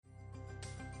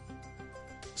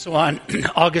So on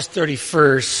August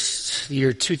 31st, the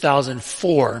year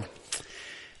 2004,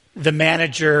 the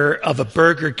manager of a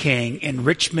Burger King in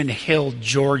Richmond Hill,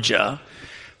 Georgia,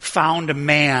 found a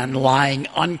man lying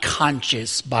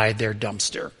unconscious by their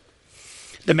dumpster.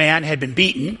 The man had been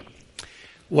beaten,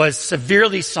 was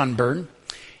severely sunburned,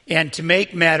 and to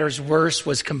make matters worse,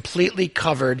 was completely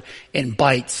covered in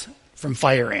bites from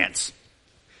fire ants.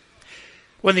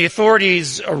 When the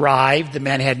authorities arrived, the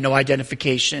man had no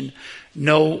identification,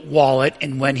 no wallet,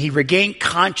 and when he regained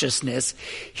consciousness,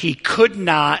 he could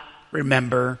not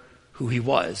remember who he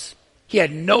was. He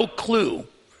had no clue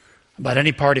about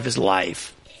any part of his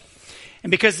life. And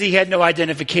because he had no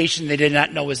identification, they did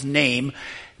not know his name,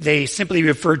 they simply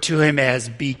referred to him as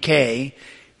BK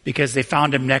because they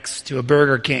found him next to a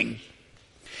Burger King.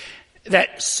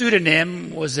 That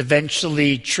pseudonym was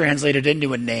eventually translated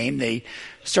into a name. They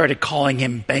started calling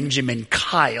him Benjamin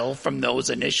Kyle from those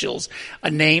initials,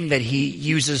 a name that he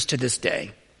uses to this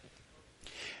day.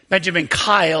 Benjamin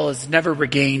Kyle has never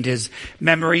regained his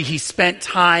memory. He spent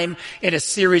time in a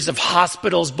series of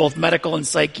hospitals, both medical and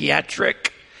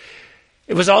psychiatric.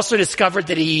 It was also discovered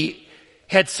that he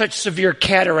had such severe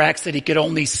cataracts that he could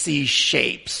only see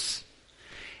shapes.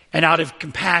 And out of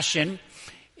compassion,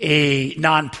 a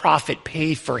nonprofit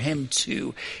paid for him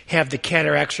to have the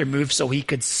cataracts removed so he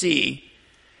could see.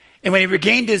 And when he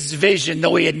regained his vision,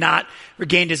 though he had not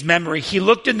regained his memory, he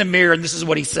looked in the mirror and this is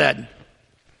what he said.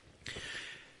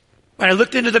 When I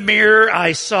looked into the mirror,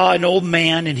 I saw an old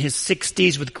man in his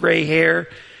 60s with gray hair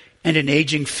and an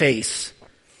aging face.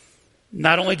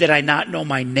 Not only did I not know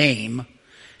my name,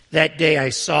 that day I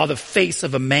saw the face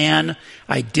of a man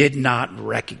I did not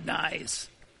recognize.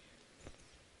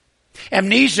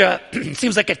 Amnesia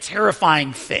seems like a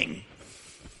terrifying thing.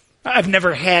 I've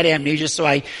never had amnesia, so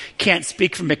I can't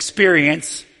speak from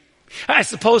experience. I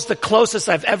suppose the closest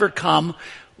I've ever come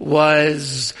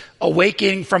was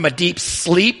awakening from a deep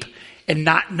sleep and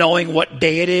not knowing what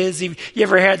day it is. You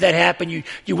ever had that happen?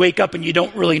 You wake up and you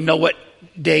don't really know what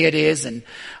day it is, and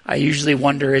I usually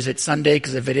wonder, is it Sunday?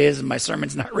 Because if it is, my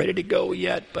sermon's not ready to go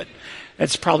yet, but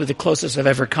that's probably the closest I've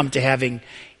ever come to having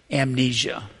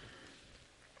amnesia.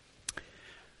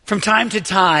 From time to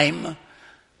time,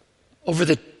 over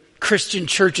the Christian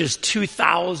church's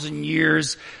 2,000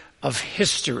 years of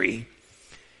history,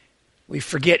 we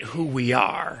forget who we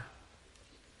are.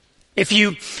 If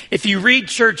you read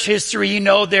church history, you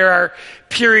know there are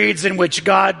periods in which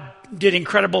God did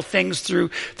incredible things through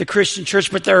the Christian church,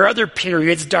 but there are other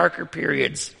periods, darker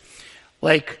periods,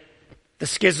 like the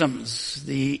schisms,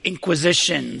 the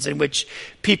inquisitions, in which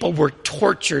people were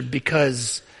tortured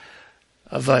because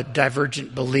of a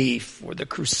divergent belief, or the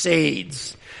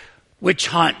Crusades, witch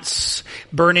hunts,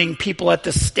 burning people at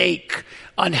the stake,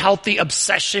 unhealthy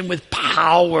obsession with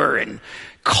power and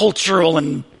cultural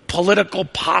and political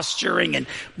posturing and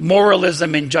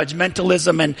moralism and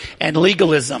judgmentalism and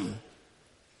legalism.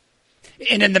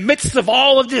 And in the midst of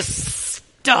all of this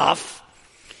stuff,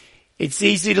 it's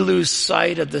easy to lose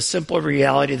sight of the simple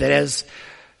reality that as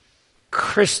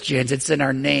Christians, it's in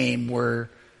our name, we're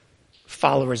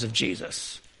followers of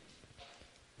Jesus.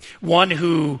 One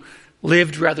who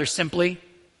lived rather simply,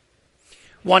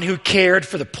 one who cared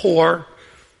for the poor,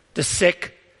 the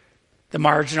sick, the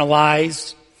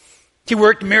marginalized. He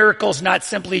worked miracles not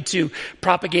simply to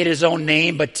propagate his own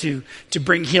name, but to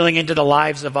bring healing into the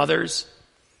lives of others.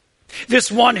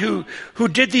 This one who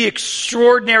did the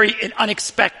extraordinary and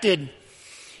unexpected,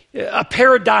 a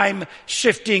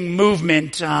paradigm-shifting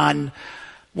movement on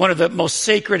one of the most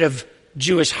sacred of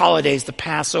Jewish holidays, the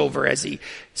Passover, as he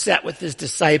sat with his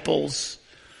disciples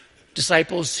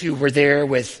who were there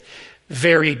with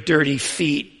very dirty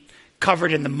feet,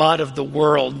 covered in the mud of the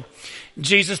world.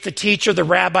 Jesus, the teacher, the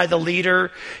rabbi, the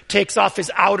leader, takes off his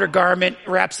outer garment,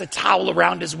 wraps a towel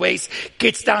around his waist,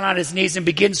 gets down on his knees and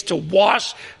begins to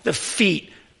wash the feet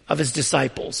of his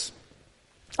disciples.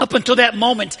 Up until that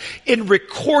moment in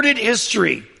recorded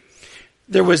history,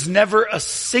 there was never a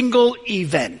single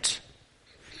event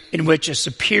in which a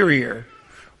superior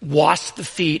washed the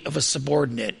feet of a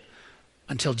subordinate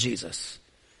until Jesus.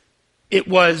 It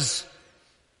was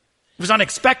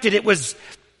unexpected. It was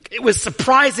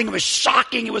surprising. It was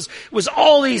shocking. It was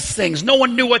all these things. No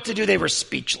one knew what to do. They were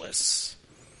speechless.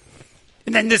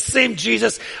 And then this same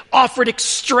Jesus offered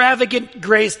extravagant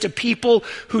grace to people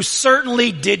who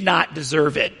certainly did not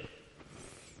deserve it.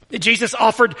 Jesus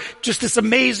offered just this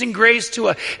amazing grace to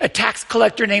a tax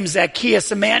collector named Zacchaeus,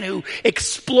 a man who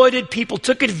exploited people,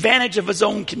 took advantage of his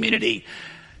own community.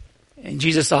 And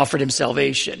Jesus offered him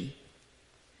salvation.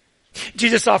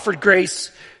 Jesus offered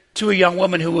grace to a young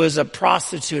woman who was a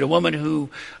prostitute, a woman who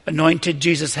anointed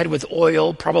Jesus' head with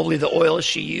oil, probably the oil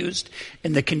she used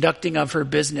in the conducting of her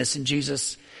business, and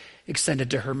Jesus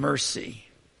extended to her mercy.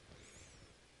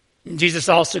 And Jesus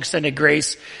also extended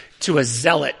grace to a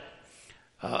zealot,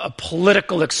 a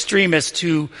political extremist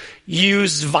who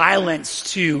used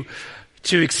violence to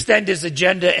extend his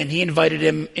agenda, and he invited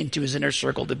him into his inner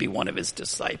circle to be one of his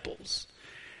disciples.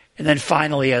 And then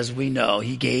finally, as we know,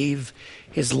 he gave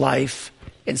his life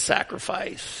in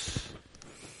sacrifice.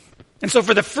 And so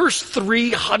for the first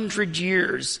 300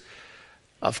 years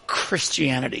of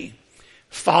Christianity,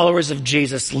 followers of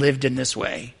Jesus lived in this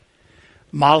way,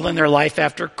 modeling their life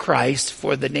after Christ,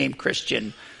 for the name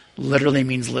Christian literally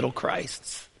means little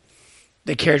Christs.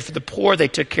 They cared for the poor, they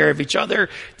took care of each other,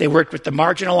 they worked with the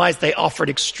marginalized, they offered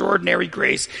extraordinary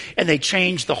grace, and they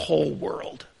changed the whole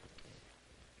world.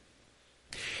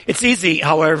 It's easy,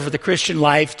 however, for the Christian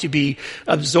life to be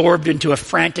absorbed into a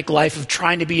frantic life of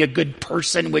trying to be a good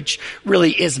person, which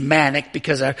really is manic,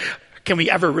 because can we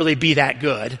ever really be that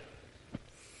good?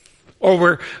 Or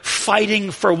we're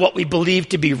fighting for what we believe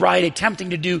to be right,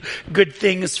 attempting to do good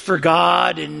things for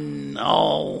God, and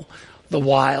all the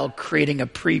while creating a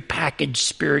prepackaged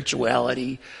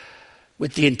spirituality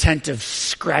with the intent of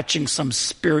scratching some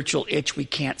spiritual itch we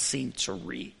can't seem to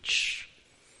reach.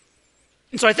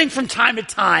 And so I think from time to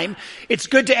time, it's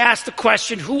good to ask the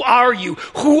question, who are you?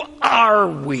 Who are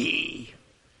we?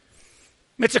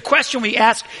 It's a question we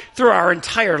ask through our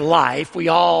entire life. We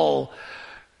all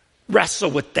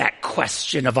wrestle with that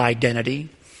question of identity.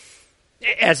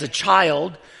 As a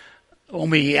child, when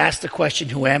we ask the question,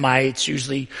 who am I? It's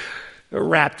usually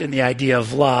wrapped in the idea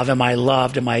of love. Am I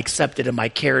loved? Am I accepted? Am I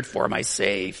cared for? Am I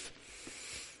safe?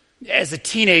 As a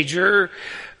teenager,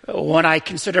 when I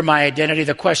consider my identity,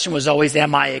 the question was always,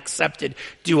 am I accepted?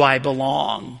 Do I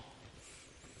belong?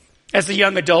 As a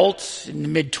young adult in the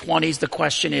mid-20s, the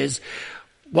question is,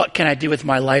 what can I do with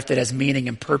my life that has meaning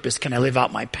and purpose? Can I live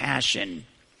out my passion?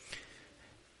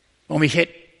 When we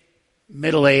hit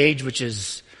middle age, which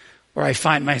is where I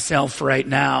find myself right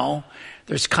now,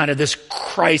 there's kind of this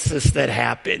crisis that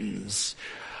happens.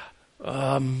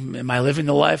 Am I living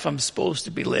the life I'm supposed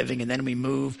to be living? And then we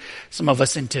move, some of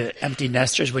us, into empty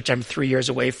nesters, which I'm 3 years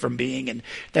away from being, and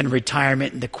then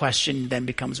retirement, and the question then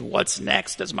becomes, what's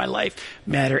next? Does my life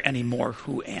matter anymore?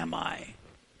 Who am I?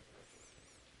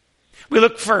 We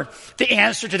look for the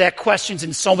answer to that questions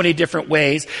in so many different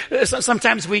ways.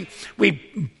 Sometimes we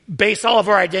base all of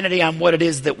our identity on what it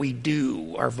is that we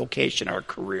do, our vocation, our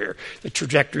career, the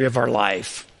trajectory of our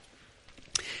life.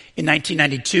 In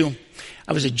 1992,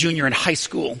 I was a junior in high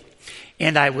school,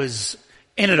 and I was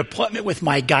in an appointment with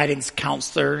my guidance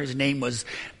counselor. His name was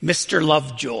Mr.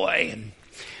 Lovejoy, and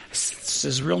this is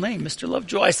his real name, Mr.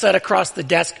 Lovejoy. I sat across the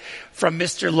desk from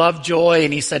Mr. Lovejoy,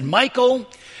 and he said, "Michael,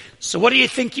 so what do you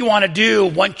think you want to do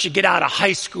once you get out of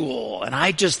high school?" And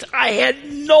I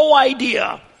had no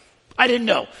idea. I didn't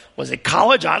know. Was it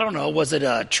college? I don't know. Was it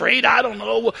a trade? I don't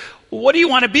know. What do you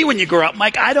want to be when you grow up,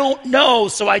 Mike? I don't know.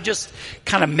 So I just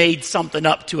kind of made something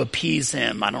up to appease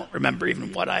him. I don't remember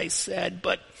even what I said,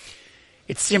 but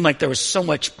it seemed like there was so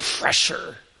much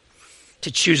pressure to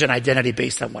choose an identity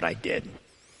based on what I did.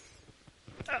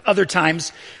 Other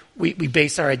times, we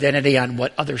base our identity on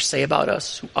what others say about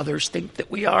us, who others think that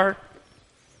we are.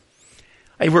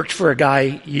 I worked for a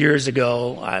guy years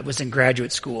ago. I was in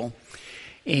graduate school,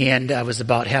 and I was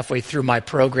about halfway through my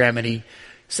program, and he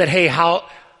said, "Hey, how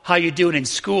you doing in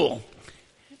school?"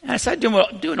 And I said,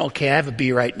 doing okay. I have a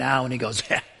B right now. And he goes,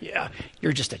 yeah,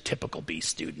 you're just a typical B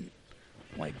student.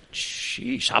 I'm like,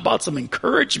 sheesh, how about some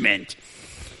encouragement?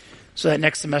 So that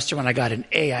next semester when I got an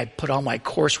A, I put all my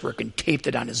coursework and taped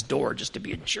it on his door just to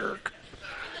be a jerk.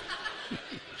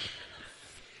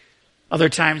 Other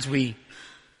times we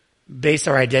base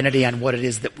our identity on what it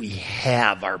is that we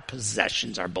have, our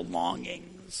possessions, our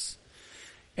belongings.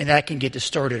 And that can get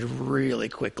distorted really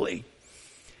quickly.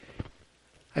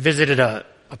 I visited a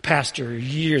pastor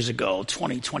years ago,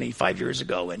 25 years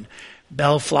ago, in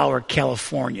Bellflower,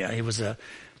 California. He was a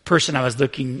person I was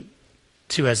looking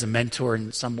to as a mentor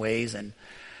in some ways, and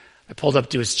I pulled up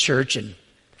to his church, and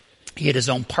he had his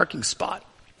own parking spot.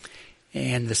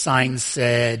 And the sign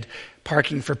said,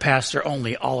 "Parking for pastor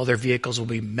only. All other vehicles will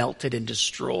be melted and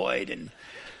destroyed." And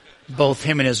both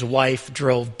him and his wife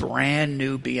drove brand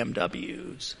new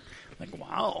BMWs. I'm like,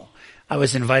 wow. I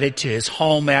was invited to his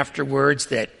home afterwards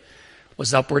that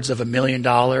was upwards of $1 million.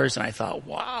 And I thought,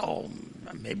 wow,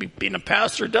 maybe being a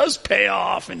pastor does pay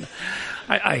off. And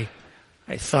I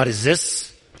thought, is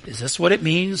this what it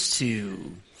means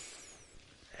to...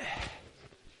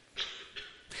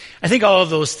 I think all of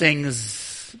those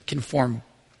things can form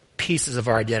pieces of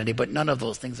our identity, but none of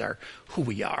those things are who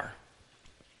we are.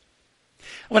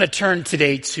 I want to turn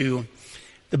today to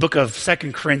the book of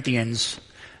 2 Corinthians,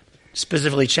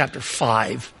 specifically chapter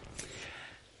 5.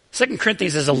 2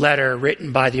 Corinthians is a letter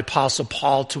written by the Apostle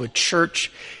Paul to a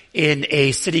church in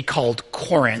a city called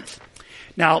Corinth.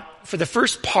 Now, for the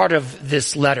first part of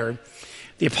this letter,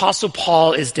 the Apostle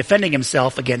Paul is defending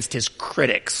himself against his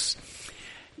critics.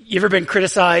 You ever been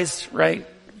criticized, right?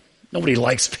 Nobody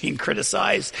likes being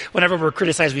criticized. Whenever we're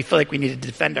criticized, we feel like we need to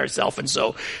defend ourselves. And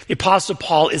so the Apostle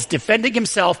Paul is defending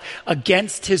himself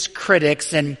against his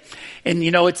critics. And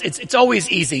you know, it's always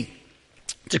easy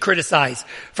to criticize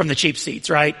from the cheap seats,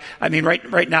 right? I mean,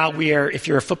 right now if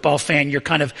you're a football fan,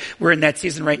 we're in that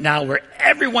season right now where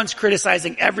everyone's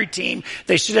criticizing every team.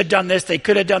 They should have done this. They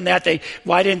could have done that.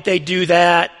 Why didn't they do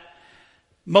that?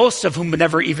 Most of whom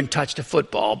never even touched a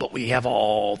football, but we have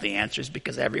all the answers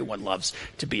because everyone loves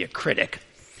to be a critic.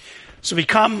 So we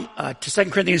come to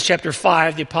 2 Corinthians chapter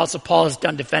 5. The Apostle Paul is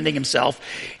done defending himself.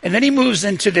 And then he moves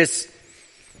into this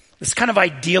kind of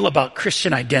ideal about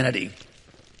Christian identity.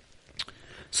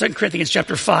 2 Corinthians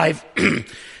chapter 5,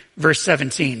 verse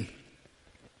 17.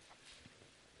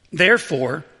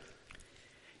 Therefore,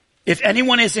 if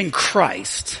anyone is in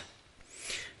Christ,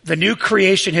 the new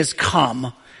creation has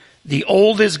come, the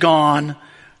old is gone,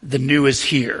 the new is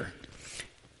here.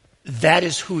 That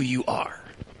is who you are.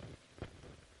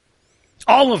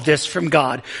 All of this from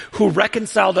God, who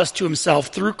reconciled us to himself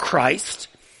through Christ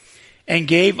and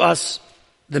gave us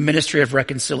the ministry of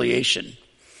reconciliation.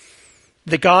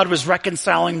 That God was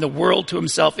reconciling the world to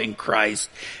himself in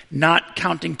Christ, not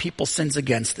counting people's sins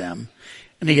against them.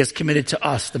 And he has committed to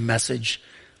us the message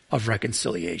of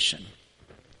reconciliation.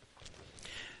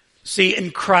 See, in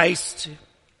Christ,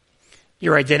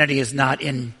 your identity is not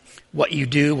in what you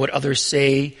do, what others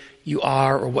say you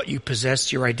are, or what you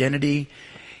possess. Your identity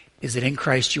is that in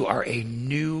Christ you are a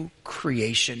new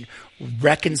creation,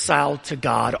 reconciled to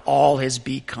God. All has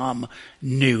become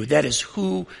new. That is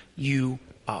who you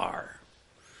are.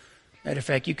 Matter of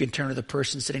fact, you can turn to the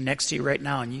person sitting next to you right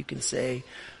now and you can say,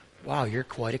 wow, you're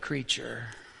quite a creature.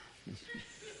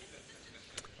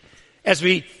 As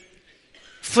we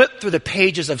flip through the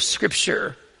pages of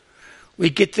Scripture,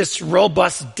 we get this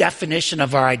robust definition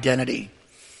of our identity.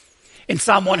 In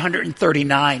Psalm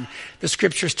 139, the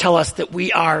Scriptures tell us that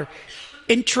we are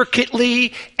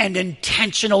intricately and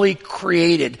intentionally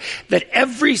created, that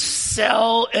every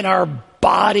cell in our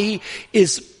body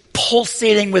is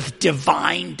pulsating with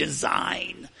divine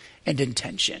design and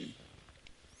intention.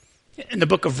 In the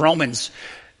book of Romans,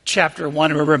 chapter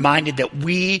 1, we're reminded that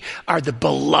we are the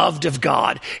beloved of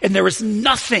God, and there is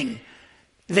nothing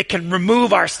that can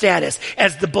remove our status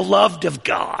as the beloved of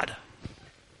God.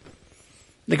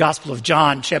 The Gospel of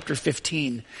John, chapter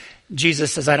 15,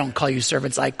 Jesus says, I don't call you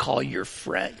servants, I call you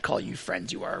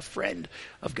friends. You are a friend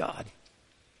of God.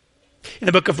 In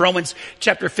the book of Romans,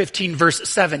 chapter 15, verse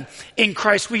 7, in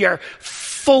Christ we are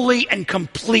fully and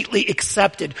completely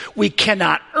accepted. We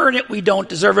cannot earn it, we don't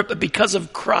deserve it, but because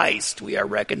of Christ, we are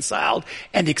reconciled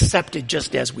and accepted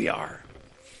just as we are.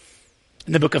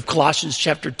 In the book of Colossians,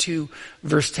 chapter 2,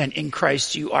 verse 10, in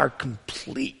Christ you are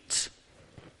complete.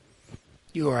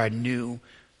 You are a new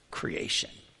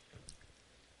creation.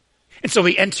 And so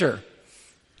we enter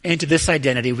into this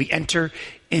identity. We enter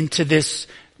into this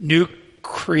new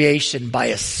creation by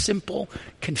a simple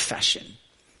confession.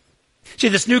 See,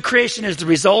 this new creation is the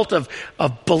result of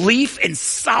belief and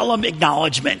solemn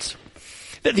acknowledgement.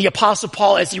 The Apostle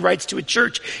Paul, as he writes to a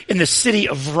church in the city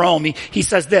of Rome, he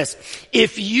says this,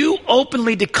 if you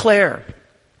openly declare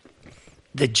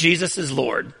that Jesus is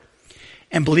Lord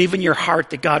and believe in your heart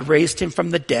that God raised him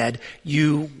from the dead,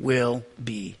 you will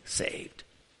be saved.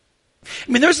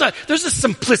 I mean, there's a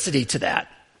simplicity to that.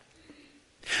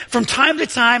 From time to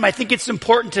time, I think it's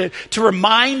important to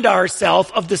remind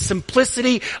ourselves of the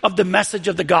simplicity of the message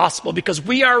of the gospel, because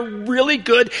we are really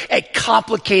good at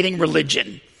complicating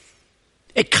religion,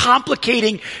 at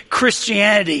complicating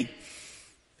Christianity.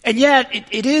 And yet,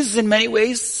 it is in many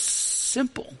ways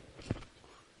simple.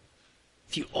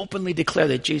 If you openly declare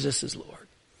that Jesus is Lord,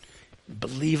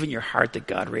 believe in your heart that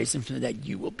God raised him from the dead,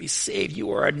 you will be saved.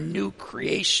 You are a new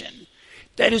creation.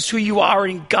 That is who you are,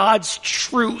 and God's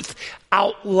truth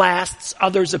outlasts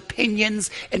others' opinions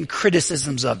and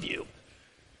criticisms of you.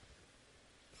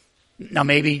 Now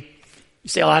maybe you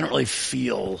say, I don't really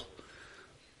feel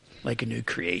like a new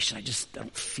creation. I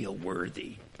don't feel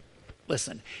worthy.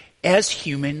 Listen, as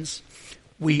humans,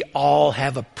 we all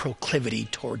have a proclivity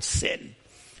towards sin.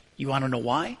 You want to know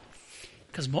why?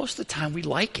 Because most of the time we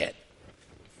like it,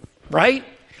 right?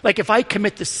 Like if I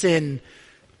commit the sin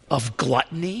of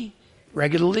gluttony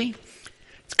regularly,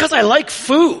 It's because I like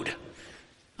food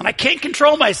and I can't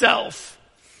control myself.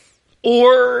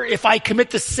 Or if I commit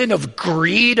the sin of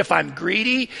greed, if I'm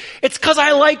greedy, it's because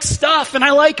I like stuff and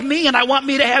I like me and I want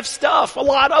me to have stuff, a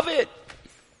lot of it.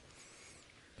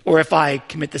 Or if I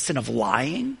commit the sin of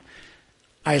lying,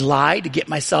 I lie to get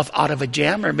myself out of a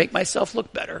jam or make myself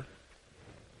look better.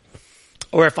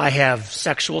 Or if I have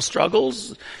sexual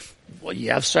struggles, well,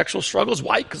 you have sexual struggles.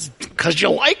 Why? Because you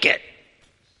like it.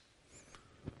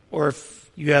 Or if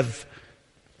you have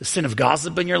the sin of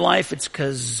gossip in your life, it's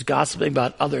because gossiping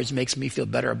about others makes me feel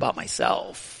better about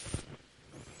myself.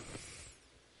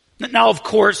 Now, of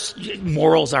course,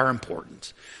 morals are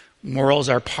important. Morals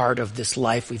are part of this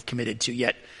life we've committed to,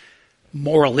 yet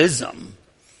moralism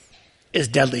is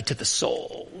deadly to the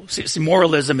soul. See,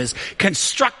 moralism is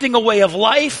constructing a way of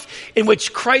life in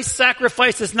which Christ's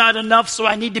sacrifice is not enough, so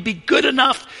I need to be good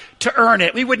enough to earn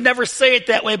it. We would never say it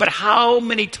that way, but how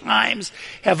many times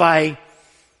have I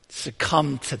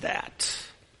succumbed to that?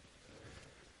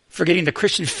 Forgetting the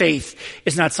Christian faith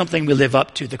is not something we live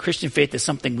up to. The Christian faith is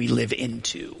something we live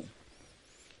into.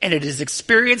 And it is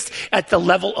experienced at the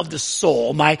level of the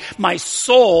soul. My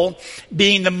soul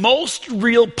being the most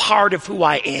real part of who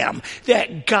I am.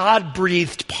 That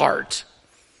God-breathed part.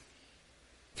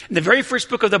 In the very first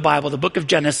book of the Bible, the book of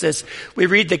Genesis, we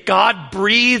read that God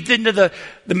breathed into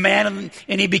the man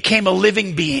and he became a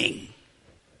living being.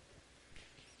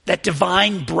 That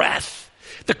divine breath.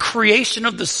 The creation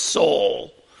of the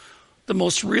soul. The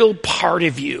most real part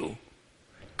of you.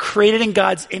 Created in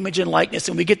God's image and likeness,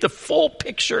 and we get the full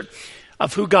picture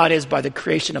of who God is by the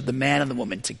creation of the man and the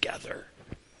woman together.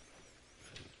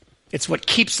 It's what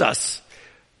keeps us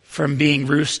from being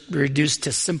reduced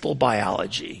to simple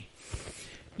biology.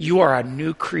 You are a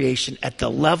new creation at the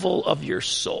level of your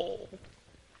soul.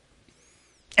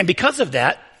 And because of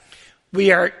that,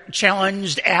 we are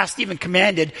challenged, asked, even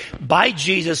commanded by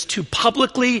Jesus to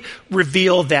publicly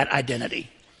reveal that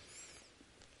identity.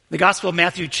 The Gospel of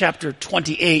Matthew chapter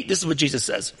 28, this is what Jesus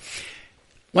says.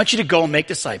 I want you to go and make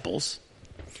disciples,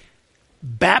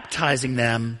 baptizing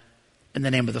them in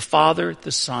the name of the Father,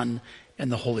 the Son, and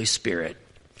the Holy Spirit.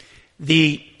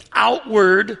 The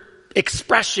outward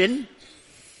expression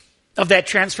of that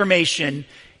transformation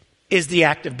is the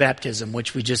act of baptism,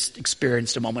 which we just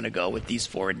experienced a moment ago with these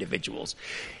four individuals.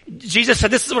 Jesus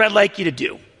said, this is what I'd like you to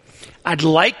do. I'd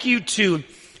like you to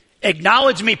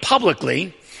acknowledge me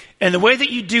publicly. And the way that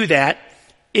you do that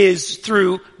is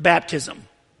through baptism.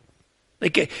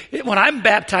 Like when I'm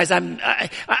baptized,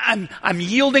 I'm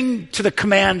yielding to the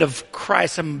command of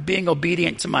Christ. I'm being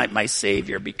obedient to my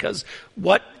Savior, because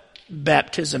what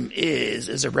baptism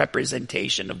is a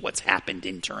representation of what's happened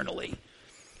internally.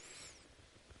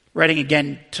 Writing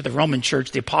again to the Roman church,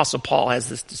 the Apostle Paul has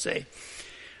this to say: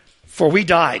 "For we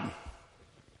died,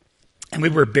 and we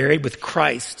were buried with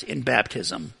Christ in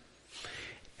baptism.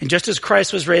 And just as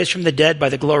Christ was raised from the dead by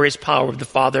the glorious power of the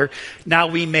Father, now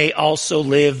we may also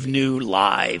live new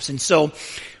lives." And so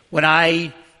when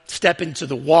I step into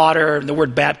the water, and the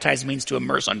word baptize means to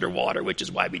immerse underwater, which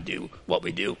is why we do what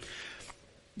we do.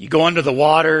 You go under the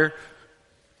water.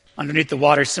 Underneath the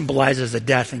water symbolizes a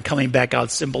death, and coming back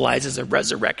out symbolizes a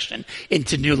resurrection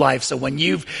into new life. So when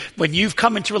you've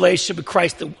come into relationship with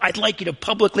Christ, I'd like you to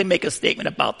publicly make a statement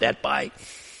about that by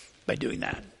doing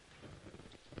that.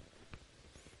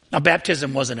 Now,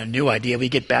 baptism wasn't a new idea. We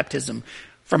get baptism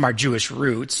from our Jewish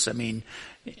roots. I mean,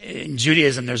 in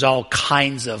Judaism, there's all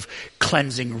kinds of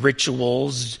cleansing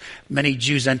rituals. Many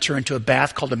Jews enter into a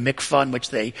bath called a mikvah, in which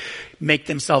they make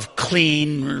themselves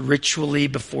clean ritually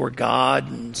before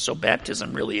God. And so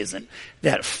baptism really isn't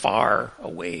that far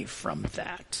away from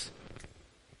that.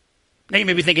 Now you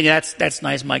may be thinking, that's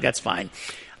nice, Mike, that's fine.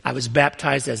 I was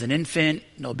baptized as an infant,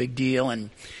 no big deal, and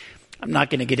I'm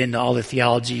not going to get into all the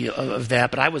theology of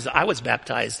that, but I was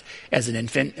baptized as an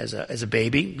infant, as a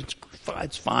baby.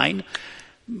 It's fine.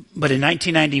 But in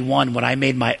 1991, when I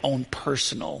made my own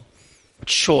personal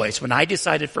choice, when I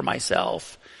decided for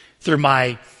myself through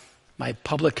my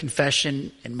public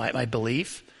confession and my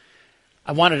belief,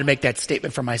 I wanted to make that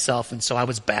statement for myself, and so I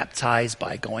was baptized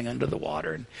by going under the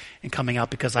water and coming out,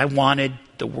 because I wanted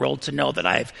the world to know that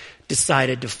I've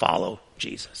decided to follow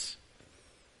Jesus.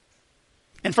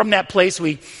 And from that place,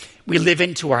 we live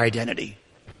into our identity,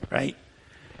 right?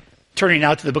 Turning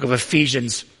now to the book of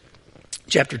Ephesians,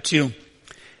 chapter 2,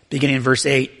 beginning in verse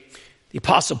 8, the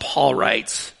Apostle Paul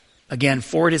writes, again,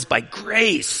 "For it is by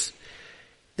grace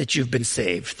that you've been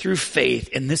saved, through faith,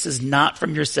 and this is not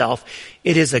from yourself.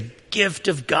 It is a gift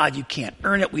of God. You can't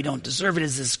earn it. We don't deserve it. It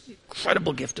is this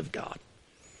incredible gift of God.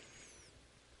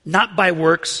 Not by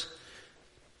works,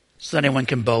 so that anyone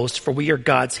can boast, for we are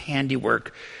God's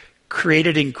handiwork,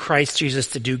 created in Christ Jesus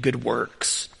to do good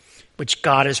works, which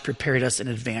God has prepared us in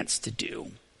advance to do.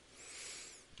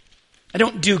 I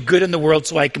don't do good in the world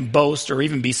so I can boast or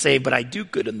even be saved, but I do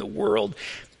good in the world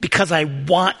because I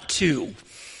want to,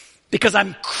 because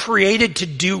I'm created to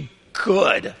do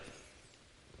good.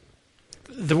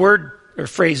 The word or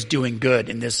phrase doing good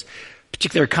in this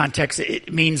particular context,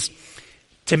 it means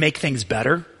to make things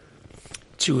better,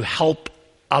 to help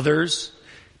others,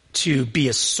 to be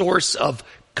a source of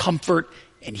comfort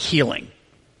and healing.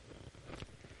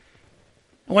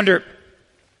 I wonder,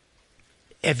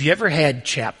 have you ever had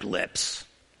chapped lips?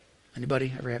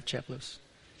 Anybody ever have chapped lips?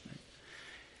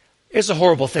 It's a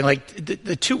horrible thing. Like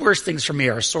the two worst things for me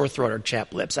are sore throat or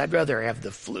chapped lips. I'd rather have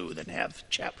the flu than have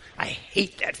chapped. I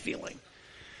hate that feeling.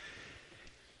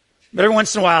 But every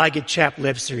once in a while I get chapped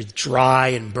lips. They're dry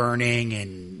and burning.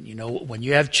 And, when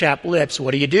you have chapped lips,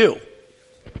 what do?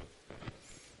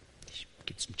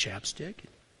 Get some chapstick.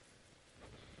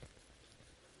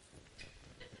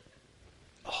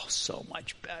 Oh, so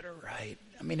much better, right?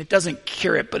 I mean, it doesn't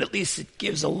cure it, but at least it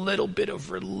gives a little bit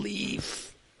of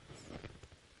relief.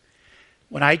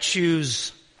 When I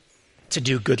choose to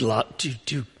do good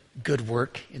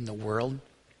work in the world,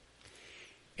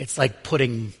 it's like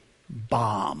putting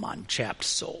balm on chapped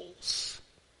souls,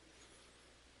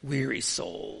 weary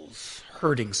souls,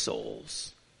 hurting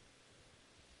souls.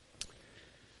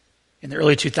 In the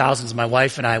early 2000s, my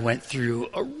wife and I went through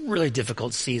a really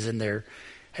difficult season. There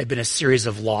had been a series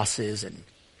of losses and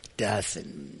death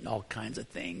and all kinds of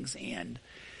things. And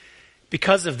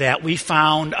because of that, we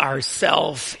found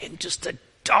ourselves in just a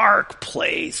dark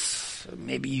place.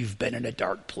 Maybe you've been in a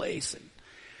dark place. And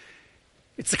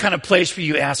it's the kind of place where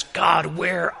you ask, God,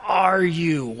 where are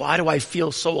you? Why do I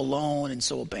feel so alone and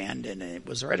so abandoned? And it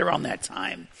was right around that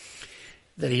time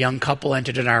that a young couple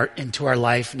entered into our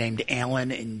life named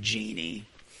Alan and Jeannie.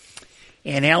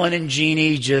 And Alan and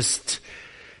Jeannie just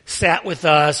sat with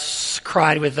us,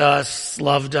 cried with us,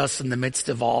 loved us in the midst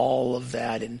of all of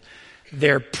that. And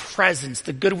their presence,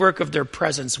 the good work of their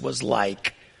presence was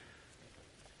like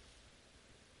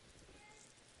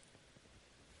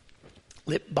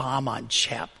lip balm on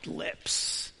chapped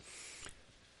lips.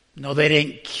 No, they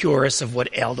didn't cure us of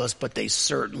what ailed us, but they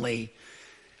certainly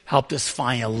helped us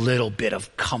find a little bit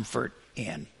of comfort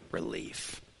and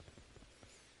relief.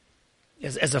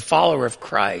 As a follower of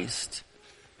Christ,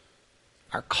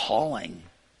 our calling,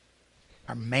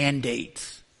 our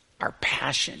mandate, our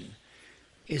passion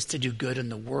is to do good in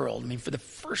the world. I mean, for the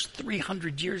first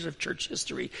 300 years of church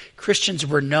history, Christians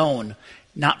were known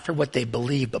not for what they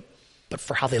believed, but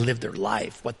for how they lived their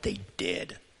life, what they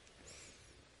did.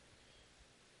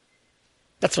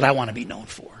 That's what I want to be known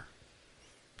for.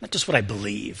 Not just what I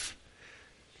believe,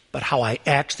 but how I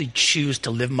actually choose to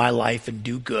live my life and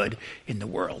do good in the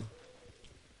world.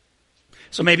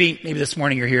 So maybe this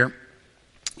morning you're here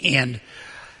and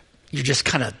you're just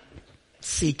kind of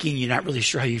seeking, you're not really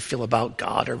sure how you feel about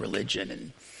God or religion.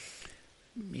 And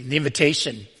the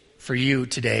invitation for you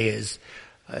today is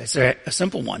it's a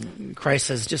simple one. Christ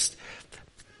says, just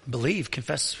believe,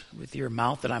 confess with your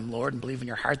mouth that I'm Lord, and believe in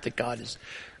your heart that God has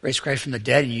raised Christ from the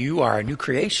dead, and you are a new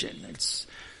creation. It's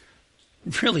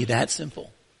really that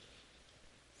simple.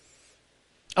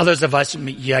 Others of us,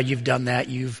 yeah, you've done that.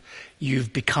 You've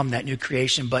become that new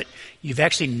creation, but you've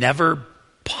actually never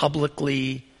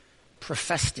publicly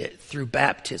professed it through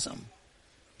baptism.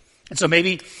 And so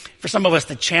maybe for some of us,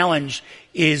 the challenge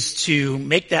is to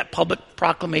make that public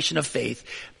proclamation of faith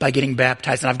by getting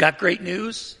baptized. And I've got great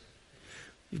news.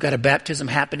 We've got a baptism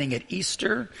happening at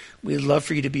Easter. We'd love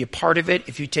for you to be a part of it.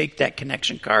 If you take that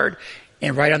connection card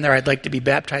and write on there, I'd like to be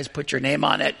baptized, put your name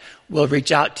on it. We'll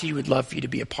reach out to you. We'd love for you to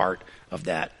be a part of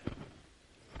that.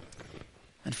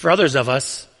 And for others of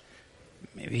us,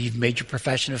 maybe you've made your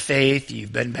profession of faith,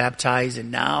 you've been baptized,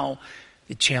 and now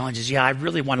the challenge is, I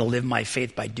really want to live my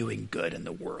faith by doing good in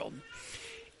the world.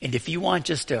 And if you want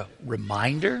just a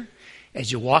reminder,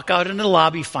 as you walk out into the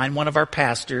lobby, find one of our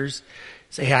pastors,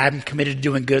 say, hey, I'm committed to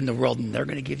doing good in the world, and they're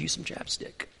going to give you some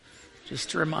chapstick,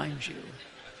 just to remind you.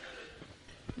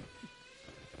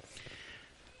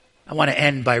 I want to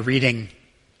end by reading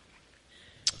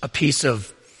a piece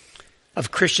of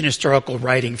Christian historical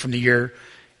writing from the year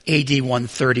AD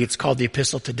 130. It's called the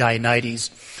Epistle to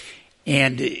Dionysius.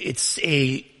 And it's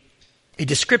a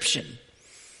description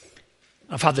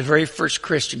of how the very first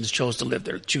Christians choose to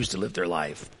live their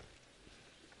life.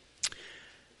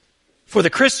 For the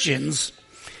Christians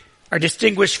are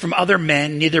distinguished from other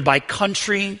men neither by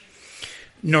country,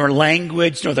 nor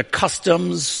language, nor the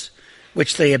customs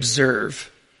which they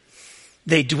observe.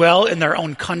 They dwell in their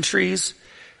own countries,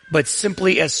 but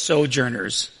simply as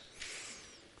sojourners.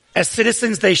 As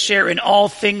citizens, they share in all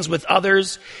things with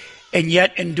others and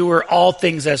yet endure all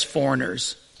things as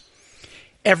foreigners.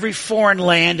 Every foreign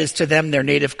land is to them their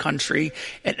native country,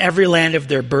 and every land of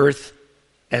their birth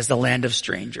as the land of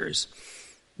strangers.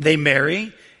 They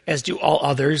marry, as do all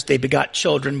others. They begot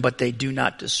children, but they do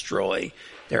not destroy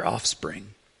their offspring.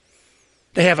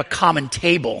 They have a common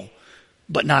table,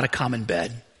 but not a common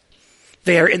bed.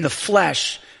 They are in the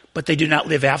flesh, but they do not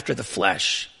live after the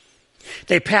flesh.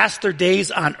 They pass their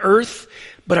days on earth,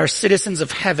 but are citizens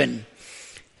of heaven.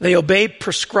 They obey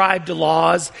prescribed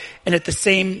laws, and at the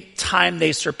same time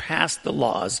they surpass the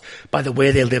laws by the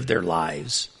way they live their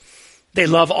lives. They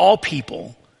love all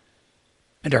people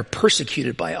and are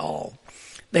persecuted by all.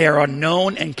 They are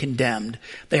unknown and condemned.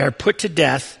 They are put to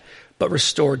death, but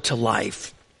restored to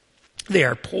life. They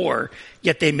are poor,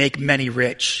 yet they make many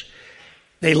rich.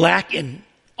 They lack in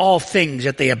all things,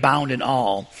 yet they abound in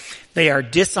all. They are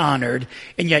dishonored,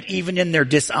 and yet even in their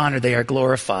dishonor they are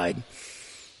glorified.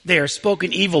 They are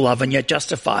spoken evil of, and yet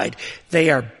justified.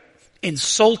 They are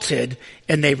insulted,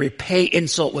 and they repay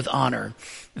insult with honor.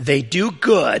 They do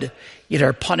good, yet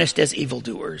are punished as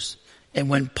evildoers. And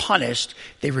when punished,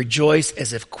 they rejoice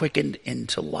as if quickened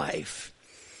into life.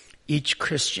 Each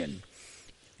Christian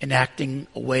enacting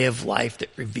a way of life that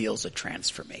reveals a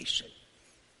transformation.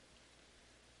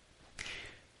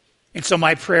 And so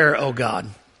my prayer, oh God,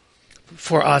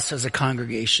 for us as a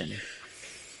congregation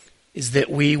is that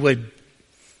we would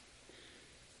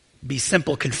be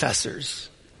simple confessors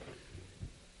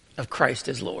of Christ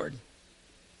as Lord.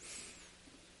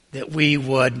 That we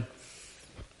would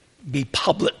be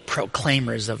public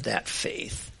proclaimers of that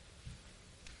faith.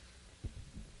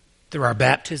 Through our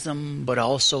baptism, but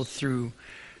also through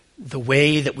the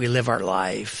way that we live our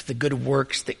life, the good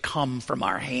works that come from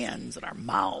our hands and our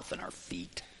mouth and our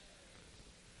feet.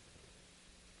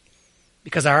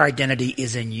 Because our identity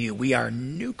is in you. We are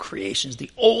new creations.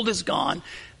 The old is gone,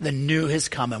 the new has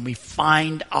come, and we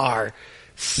find our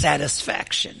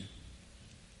satisfaction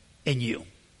in you.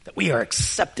 That we are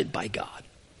accepted by God,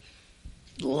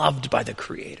 loved by the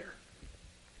Creator.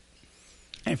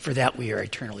 And for that we are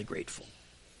eternally grateful.